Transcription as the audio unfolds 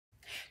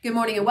Good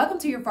morning and welcome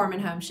to your Farm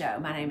and Home Show.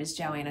 My name is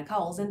Joanna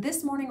Coles, and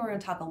this morning we're going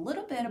to talk a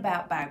little bit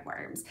about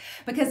bagworms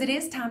because it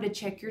is time to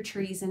check your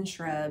trees and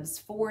shrubs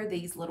for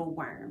these little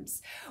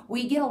worms.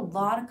 We get a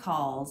lot of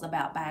calls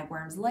about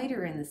bagworms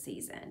later in the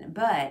season,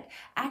 but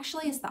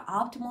actually it's the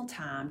optimal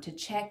time to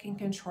check and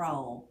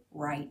control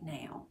right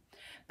now.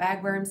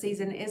 Bagworm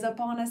season is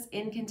upon us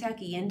in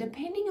Kentucky, and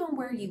depending on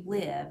where you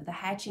live, the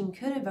hatching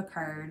could have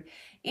occurred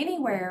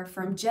anywhere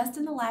from just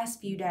in the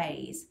last few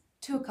days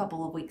to a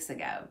couple of weeks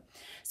ago.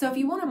 So if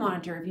you want to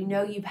monitor, if you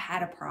know you've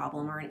had a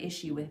problem or an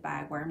issue with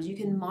bagworms, you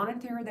can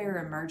monitor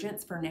their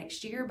emergence for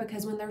next year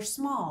because when they're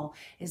small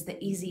is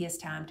the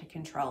easiest time to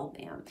control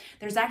them.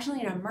 There's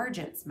actually an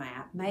emergence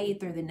map made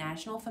through the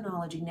National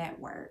Phenology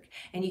Network,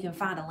 and you can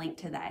find a link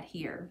to that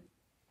here.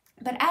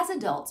 But as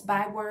adults,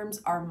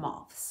 bagworms are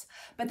moths,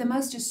 but the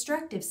most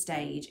destructive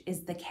stage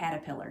is the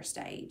caterpillar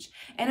stage.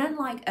 And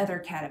unlike other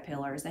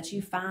caterpillars that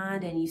you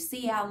find and you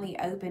see out in the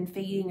open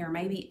feeding or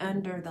maybe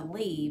under the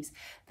leaves,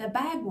 the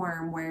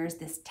bagworm wears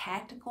this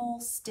tactical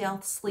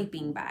stealth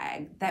sleeping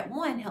bag that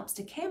one helps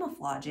to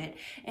camouflage it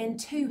and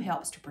two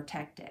helps to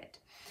protect it.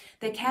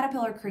 The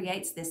caterpillar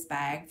creates this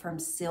bag from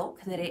silk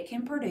that it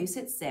can produce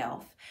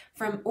itself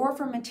or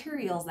from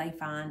materials they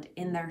find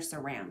in their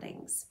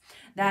surroundings.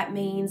 That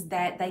means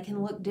that they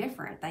can look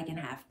different. They can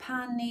have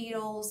pine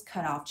needles,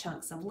 cut off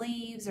chunks of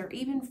leaves, or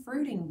even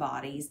fruiting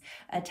bodies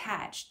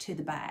attached to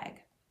the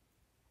bag.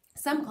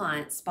 Some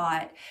clients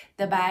spot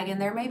the bag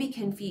and they're maybe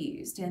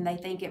confused and they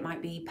think it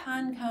might be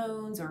pine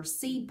cones or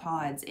seed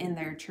pods in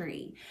their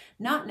tree,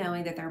 not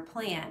knowing that their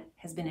plant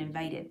has been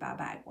invaded by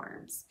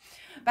bagworms.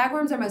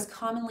 Bagworms are most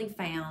commonly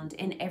found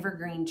in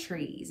evergreen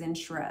trees and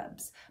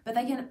shrubs, but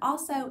they can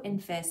also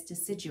infest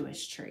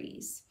deciduous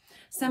trees.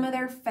 Some of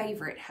their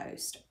favorite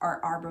hosts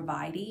are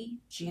Arborvitae,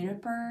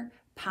 Juniper,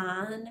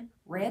 pine,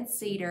 red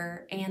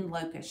cedar, and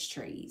locust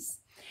trees.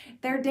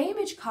 Their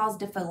damage caused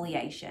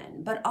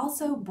defoliation, but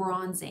also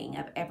bronzing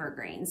of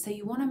evergreens. So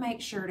you want to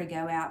make sure to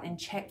go out and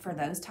check for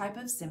those type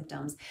of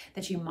symptoms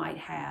that you might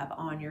have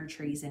on your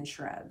trees and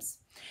shrubs.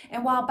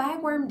 And while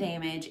bagworm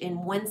damage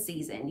in one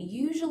season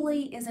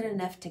usually isn't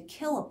enough to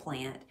kill a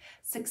plant,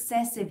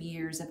 successive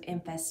years of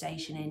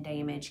infestation and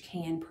damage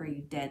can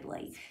prove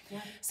deadly.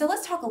 So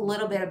let's talk a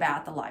little bit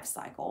about the life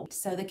cycle.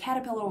 So the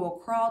caterpillar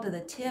will crawl to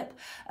the tip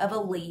of a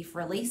leaf,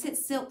 release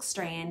its silk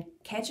strand,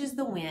 catches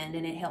the wind,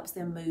 and it helps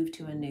them move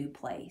to a new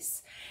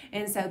place.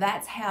 And so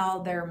that's how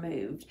they're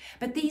moved.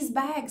 But these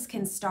bags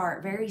can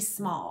start very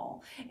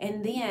small,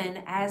 and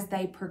then as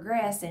they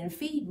progress and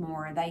feed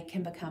more, they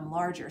can become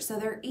larger. So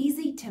they're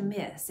easy to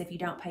miss if you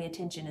don't pay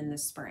attention in the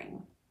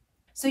spring.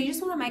 So you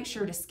just want to make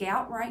sure to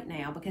scout right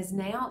now because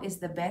now is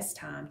the best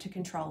time to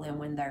control them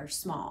when they're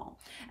small.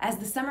 As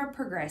the summer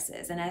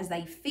progresses and as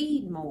they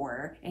feed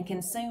more and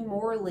consume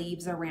more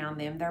leaves around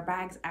them, their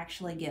bags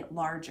actually get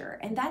larger.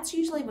 And that's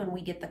usually when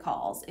we get the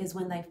calls, is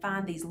when they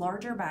find these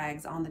larger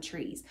bags on the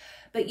trees.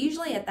 But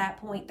usually at that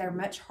point, they're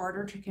much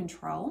harder to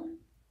control.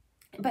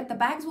 But the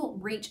bags will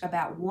reach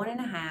about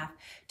 1.5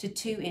 to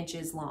 2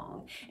 inches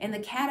long, and the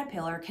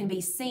caterpillar can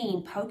be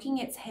seen poking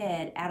its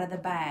head out of the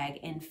bag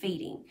and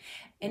feeding.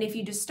 And if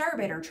you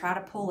disturb it or try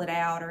to pull it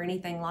out or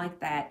anything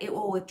like that, it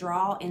will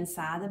withdraw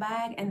inside the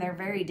bag, and they're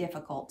very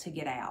difficult to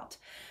get out.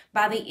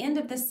 By the end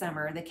of the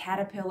summer, the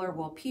caterpillar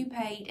will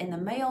pupate and the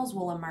males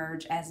will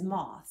emerge as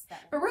moths.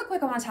 But real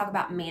quick, I want to talk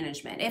about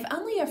management. If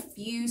only a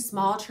few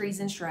small trees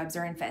and shrubs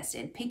are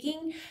infested,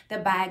 picking the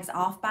bags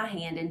off by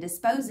hand and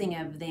disposing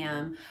of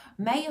them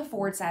may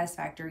afford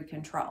satisfactory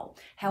control.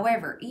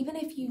 However, even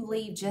if you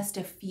leave just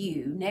a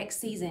few, next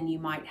season you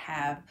might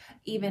have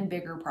even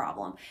bigger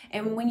problem.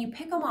 And when you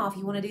pick them off,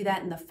 you want to do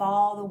that in the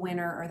fall, the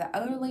winter, or the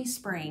early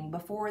spring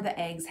before the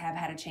eggs have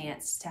had a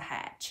chance to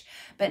hatch.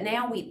 But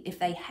now if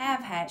they have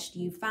hatched,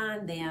 you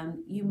find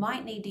them, you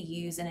might need to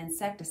use an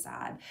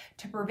insecticide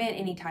to prevent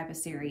any type of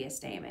serious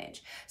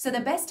damage. So the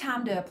best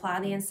time to apply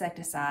the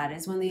insecticide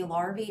is when the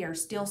larvae are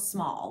still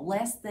small,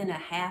 less than a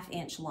 ½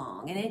 inch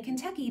long. And in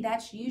Kentucky,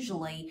 that's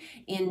usually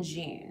in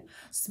June.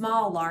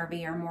 Small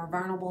larvae are more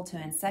vulnerable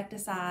to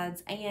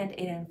insecticides and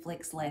it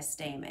inflicts less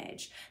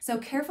damage. So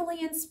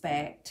carefully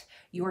inspect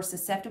your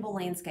susceptible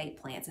landscape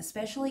plants,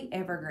 especially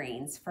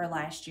evergreens, for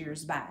last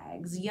year's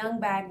bags. Young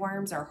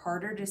bagworms are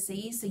harder to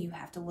see, so you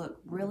have to look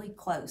really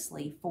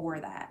closely for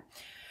that.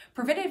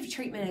 Preventive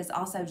treatment is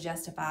also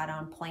justified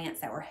on plants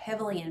that were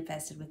heavily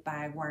infested with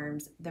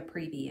bagworms the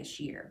previous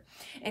year.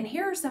 And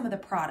here are some of the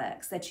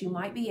products that you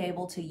might be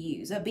able to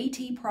use. A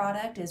BT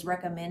product is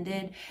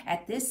recommended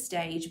at this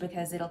stage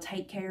because it'll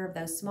take care of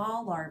those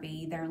small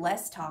larvae. They're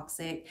less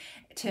toxic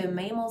to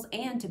mammals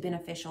and to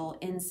beneficial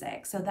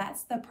insects. So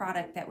that's the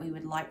product that we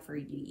would like for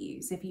you to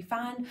use. If you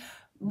find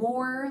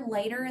more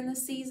later in the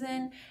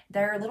season,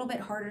 they're a little bit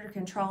harder to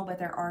control, but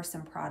there are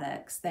some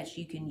products that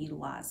you can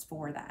utilize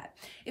for that.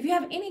 If you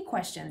have any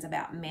questions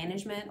about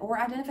management or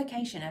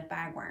identification of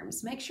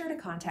bagworms, make sure to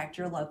contact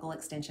your local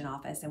extension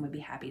office and we'd be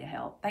happy to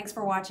help. Thanks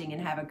for watching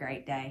and have a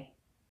great day.